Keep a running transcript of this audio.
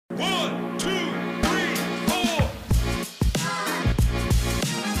1, 2, 3, 4.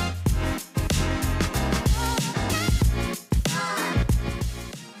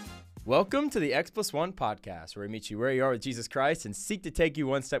 Welcome to the X+1 podcast, where we meet you where you are with Jesus Christ and seek to take you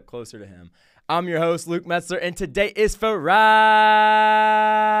one step closer to Him. I'm your host, Luke Metzler, and today is Friday.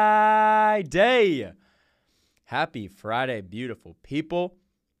 Happy Friday, beautiful people.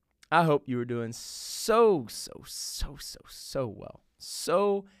 I hope you are doing so well.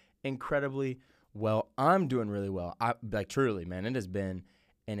 So incredibly well. I'm doing really well. Truly, man, it has been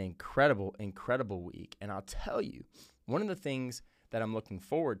an incredible week. And I'll tell you, one of the things that I'm looking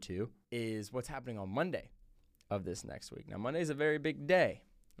forward to is what's happening on Monday of this next week. Now, Monday is a very big day,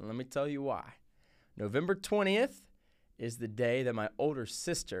 and let me tell you why. November 20th is the day that my older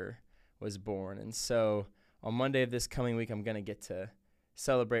sister was born, and so on Monday of this coming week, I'm going to get to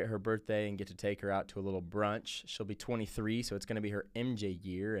celebrate her birthday and get to take her out to a little brunch. She'll be 23, so it's going to be her MJ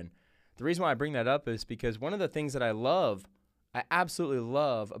year, and the reason why I bring that up is because one of the things that I absolutely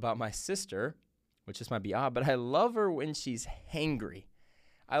love about my sister, which this might be odd, but I love her when she's hangry.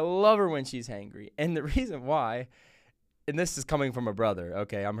 I love her when she's hangry. And the reason why, and this is coming from a brother,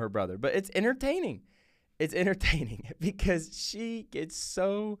 okay, I'm her brother, but it's entertaining. It's entertaining because she gets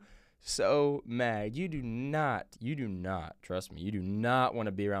so mad. You do not, trust me, you do not want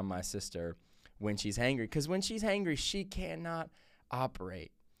to be around my sister when she's hangry, because when she's hangry, she cannot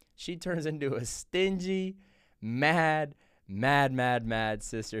operate. She turns into a stingy, mad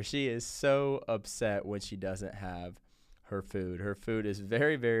sister. She is so upset when she doesn't have her food. Her food is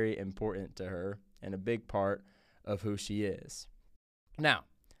very, very important to her and a big part of who she is. Now,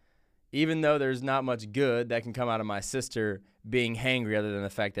 even though there's not much good that can come out of my sister being hangry other than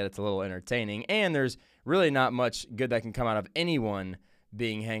the fact that it's a little entertaining, and there's really not much good that can come out of anyone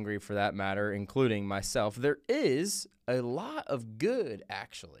being hangry for that matter, including myself, there is a lot of good,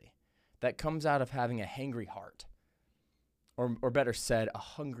 actually, that comes out of having a hangry heart. Or better said, a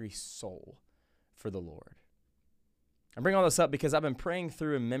hungry soul for the Lord. I bring all this up because I've been praying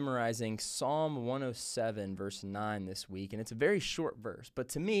through and memorizing Psalm 107, verse 9 this week, and it's a very short verse. But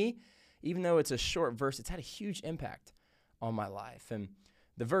to me, even though it's a short verse, it's had a huge impact on my life. And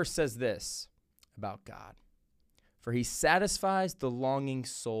the verse says this about God: "For he satisfies the longing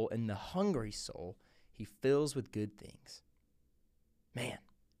soul, and the hungry soul he fills with good things." Man,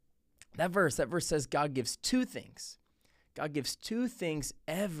 that verse says God gives two things. God gives two things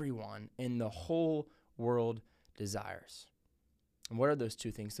everyone in the whole world desires. And what are those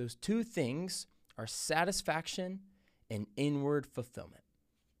two things? Those two things are satisfaction and inward fulfillment.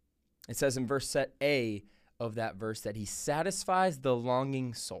 It says in verse A of that verse that he satisfies the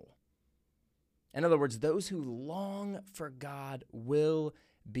longing soul. In other words, those who long for God will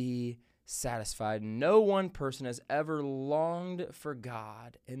be satisfied. No one person has ever longed for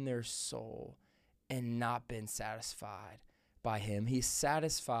God in their soul and not been satisfied by him. He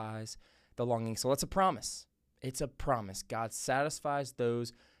satisfies the longing soul. It's a promise. It's a promise. God satisfies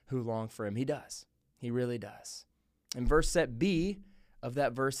those who long for him. He does. He really does. And verse B of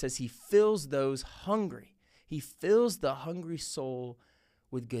that verse says he fills those hungry. He fills the hungry soul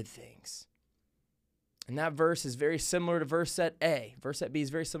with good things. And that verse is very similar to verse A. Verse B is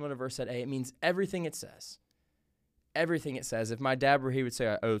very similar to verse A. It means everything it says. Everything it says. If my dad were here, he would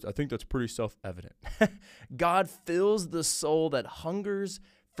say, I think that's pretty self-evident. God fills the soul that hungers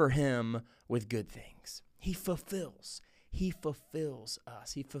for him with good things. He fulfills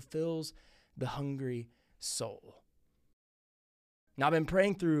us. He fulfills the hungry soul. Now, I've been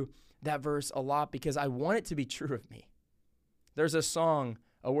praying through that verse a lot because I want it to be true of me. There's a song,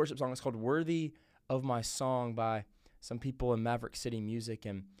 a worship song, it's called Worthy of My Song by some people in Maverick City Music,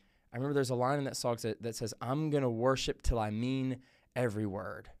 and I remember there's a line in that song that says, "I'm going to worship till I mean every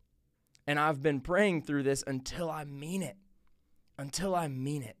word." And I've been praying through this until I mean it. Until I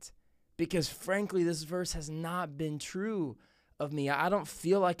mean it. Because frankly, this verse has not been true of me. I don't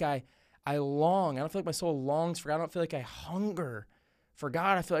feel like I long. I don't feel like my soul longs for God. I don't feel like I hunger for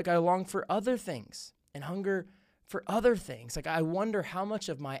God. I feel like I long for other things and hunger for other things. Like I wonder how much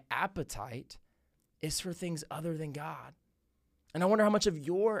of my appetite is for things other than God. And I wonder how much of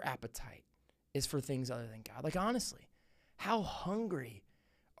your appetite is for things other than God. Like honestly, how hungry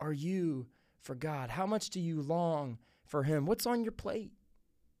are you for God? How much do you long for him? What's on your plate?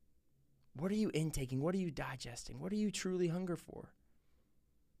 What are you intaking? What are you digesting? What do you truly hunger for?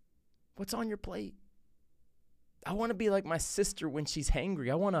 What's on your plate? I want to be like my sister when she's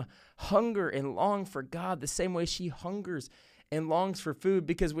hangry. I want to hunger and long for God the same way she hungers and longs for food,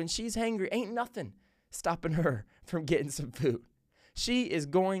 because when she's hangry, ain't nothing stopping her from getting some food. She is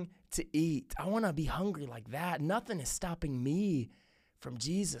going to eat. I want to be hungry like that. Nothing is stopping me from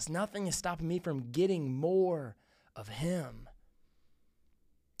Jesus. Nothing is stopping me from getting more of him.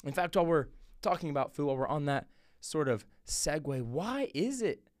 In fact, while we're talking about food, while we're on that sort of segue, why is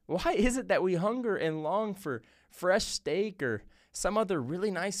it that we hunger and long for fresh steak or some other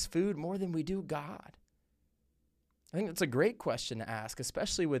really nice food more than we do God? I think that's a great question to ask,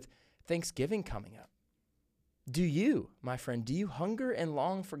 especially with Thanksgiving coming up. Do you, my friend, do you hunger and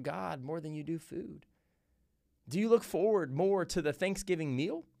long for God more than you do food? Do you look forward more to the Thanksgiving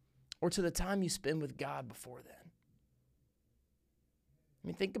meal or to the time you spend with God before then? I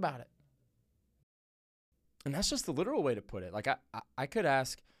mean, think about it. And that's just the literal way to put it. Like I could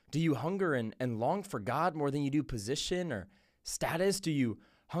ask, do you hunger and long for God more than you do position or status? Do you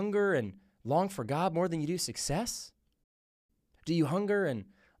hunger and long for God more than you do success? Do you hunger and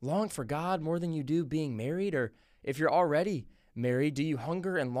long for God more than you do being married? Or if you're already married, do you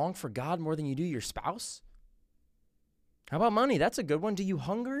hunger and long for God more than you do your spouse? How about money? That's a good one. Do you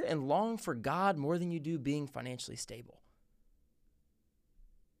hunger and long for God more than you do being financially stable?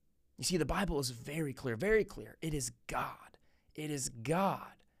 You see, the Bible is very clear, very clear. It is God. It is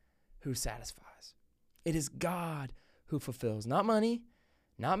God who satisfies. It is God who fulfills. Not money,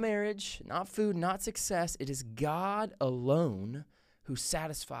 not marriage, not food, not success. It is God alone who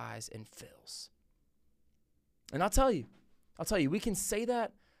satisfies and fills. And I'll tell you, we can say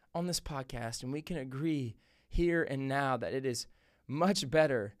that on this podcast, and we can agree here and now that it is much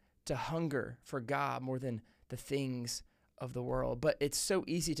better to hunger for God more than the things of the world. But it's so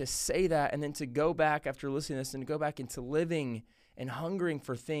easy to say that and then to go back after listening to this and to go back into living and hungering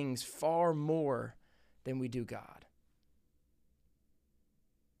for things far more than we do God.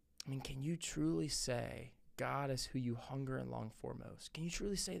 I mean, can you truly say God is who you hunger and long for most? Can you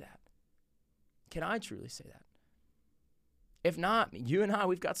truly say that? Can I truly say that? If not, you and I,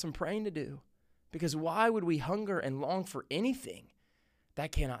 we've got some praying to do. Because why would we hunger and long for anything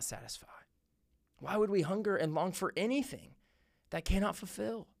that cannot satisfy? Why would we hunger and long for anything that cannot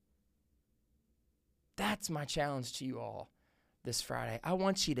fulfill? That's my challenge to you all this Friday. I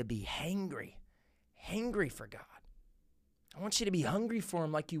want you to be hangry for God. I want you to be hungry for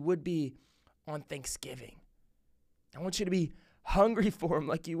him like you would be on Thanksgiving. I want you to be hungry for him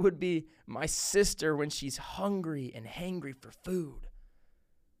like you would be my sister when she's hungry and hangry for food.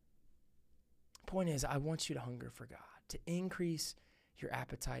 Point is, I want you to hunger for God, to increase your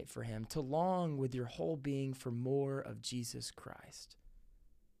appetite for him, to long with your whole being for more of Jesus Christ.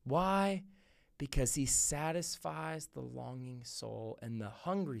 Why? Because he satisfies the longing soul, and the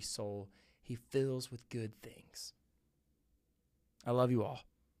hungry soul he fills with good things. I love you all.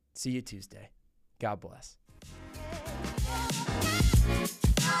 See you Tuesday. God bless.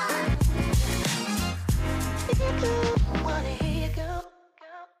 Thank you.